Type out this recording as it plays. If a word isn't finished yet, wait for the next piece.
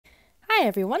Hi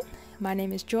everyone, my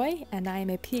name is Joy and I am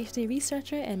a PhD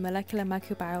researcher in molecular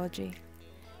microbiology.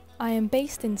 I am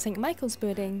based in St Michael's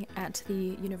Building at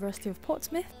the University of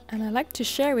Portsmouth and I'd like to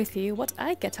share with you what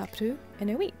I get up to in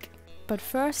a week. But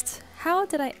first, how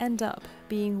did I end up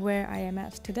being where I am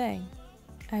at today?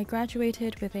 I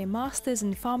graduated with a Master's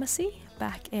in Pharmacy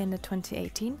back in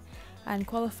 2018 and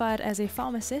qualified as a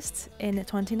pharmacist in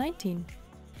 2019.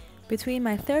 Between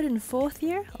my third and fourth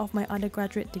year of my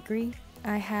undergraduate degree,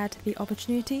 I had the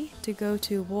opportunity to go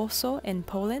to Warsaw in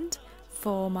Poland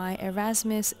for my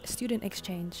Erasmus student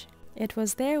exchange. It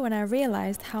was there when I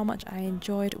realized how much I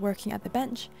enjoyed working at the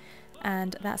bench,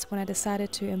 and that's when I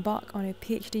decided to embark on a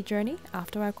PhD journey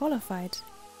after I qualified.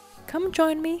 Come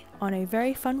join me on a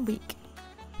very fun week.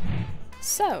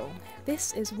 So,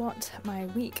 this is what my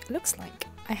week looks like.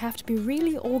 I have to be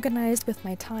really organized with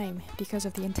my time because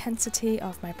of the intensity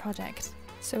of my project.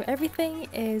 So everything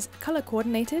is color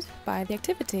coordinated by the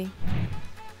activity.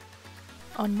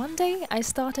 On Monday, I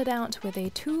started out with a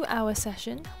 2-hour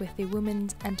session with the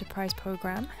Women's Enterprise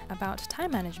Programme about time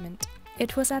management.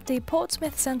 It was at the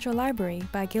Portsmouth Central Library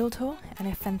by Guildhall and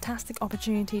a fantastic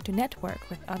opportunity to network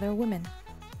with other women.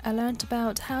 I learnt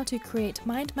about how to create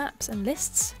mind maps and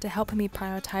lists to help me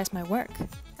prioritize my work,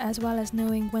 as well as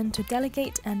knowing when to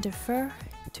delegate and defer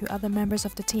to other members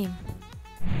of the team.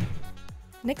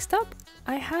 Next up,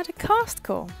 I had a cast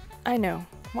call. I know,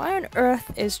 why on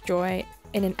earth is Joy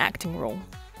in an acting role?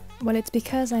 Well, it's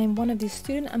because I am one of the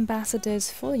student ambassadors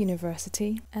for the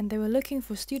university and they were looking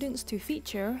for students to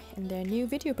feature in their new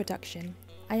video production.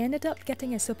 I ended up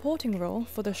getting a supporting role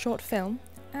for the short film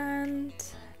and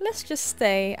let's just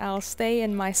say I'll stay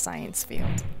in my science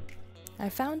field. I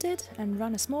founded and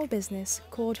run a small business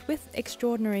called With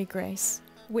Extraordinary Grace,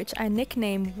 which I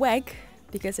nickname WEG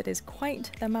because it is quite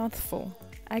a mouthful.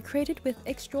 I created With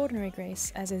Extraordinary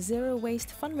Grace as a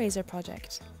zero-waste fundraiser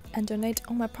project and donate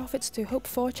all my profits to Hope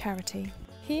For charity.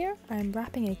 Here I'm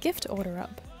wrapping a gift order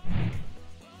up.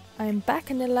 I'm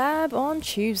back in the lab on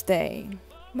Tuesday.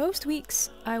 Most weeks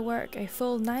I work a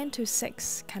full 9 to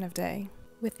 6 kind of day,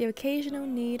 with the occasional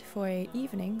need for an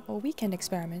evening or weekend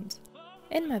experiment.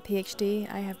 In my PhD,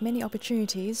 I have many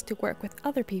opportunities to work with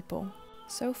other people.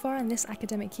 So far in this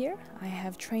academic year, I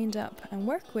have trained up and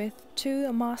worked with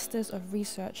 2 Masters of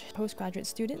Research postgraduate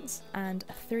students and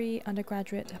 3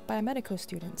 undergraduate biomedical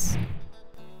students.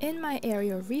 In my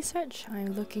area of research, I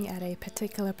am looking at a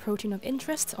particular protein of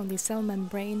interest on the cell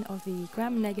membrane of the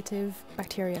gram-negative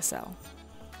bacteria cell.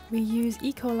 We use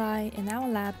E. coli in our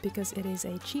lab because it is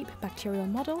a cheap bacterial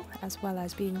model as well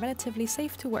as being relatively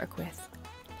safe to work with.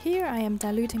 Here I am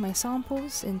diluting my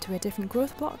samples into a different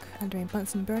growth block under a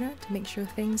Bunsen burner to make sure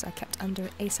things are kept under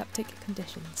aseptic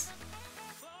conditions.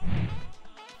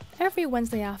 Every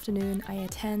Wednesday afternoon I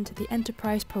attend the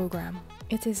Enterprise Programme.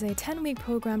 It is a 10-week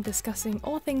program discussing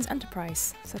all things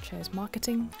enterprise, such as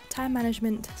marketing, time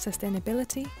management,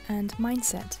 sustainability, and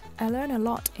mindset. I learn a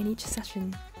lot in each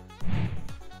session.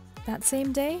 That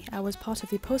same day, I was part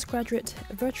of the postgraduate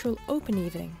virtual open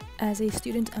evening. As a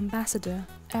student ambassador,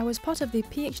 I was part of the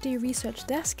PhD research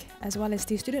desk as well as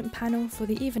the student panel for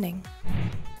the evening.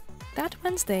 That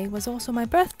Wednesday was also my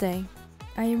birthday.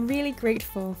 I am really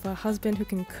grateful for a husband who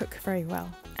can cook very well,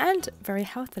 and very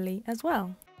healthily as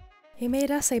well. He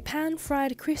made us a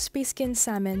pan-fried crispy skinned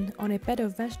salmon on a bed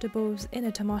of vegetables in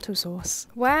a tomato sauce.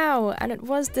 Wow, and it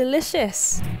was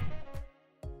delicious!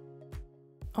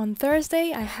 On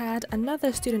Thursday, I had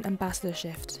another student ambassador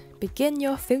shift, Begin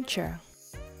Your Future.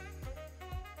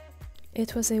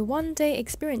 It was a 1-day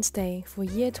experience day for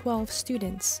Year 12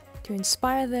 students to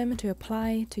inspire them to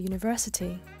apply to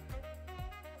university.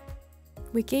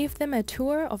 We gave them a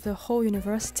tour of the whole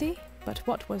university, but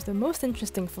what was the most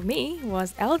interesting for me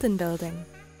was Eldon Building.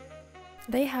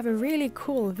 They have a really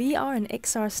cool VR and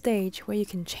XR stage where you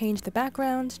can change the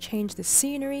background, change the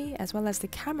scenery, as well as the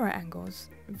camera angles.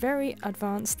 Very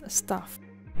advanced stuff.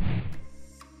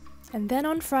 And then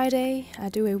on Friday, I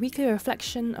do a weekly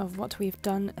reflection of what we've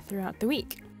done throughout the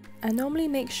week. I normally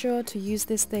make sure to use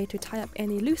this day to tie up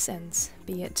any loose ends,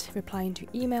 be it replying to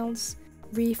emails,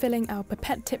 refilling our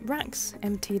pipette tip racks,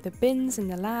 empty the bins in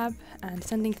the lab, and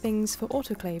sending things for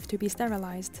autoclave to be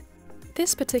sterilized.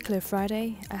 This particular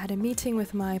Friday, I had a meeting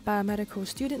with my biomedical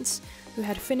students who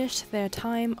had finished their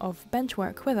time of bench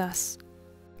work with us.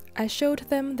 I showed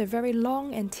them the very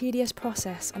long and tedious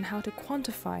process on how to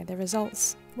quantify the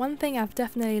results. One thing I've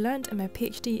definitely learned in my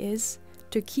PhD is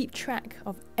to keep track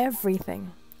of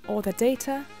everything. All the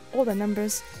data, all the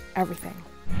numbers, everything.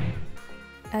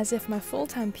 As if my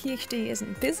full-time PhD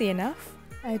isn't busy enough,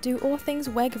 I do all things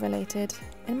WEG related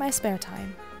in my spare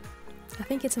time. I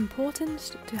think it's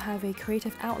important to have a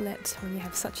creative outlet when you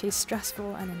have such a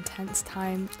stressful and intense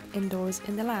time indoors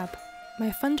in the lab. My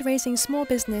fundraising small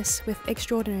business with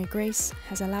extraordinary grace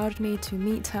has allowed me to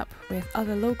meet up with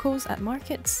other locals at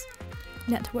markets,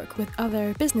 network with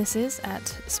other businesses at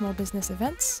small business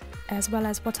events, as well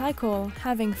as what I call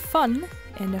having fun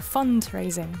in the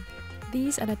fundraising.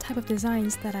 These are the type of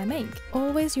designs that I make,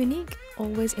 always unique,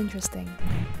 always interesting.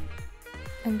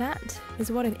 And that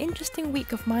is what an interesting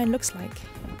week of mine looks like.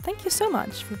 Thank you so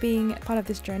much for being part of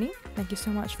this journey. Thank you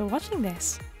so much for watching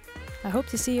this. I hope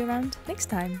to see you around next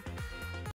time.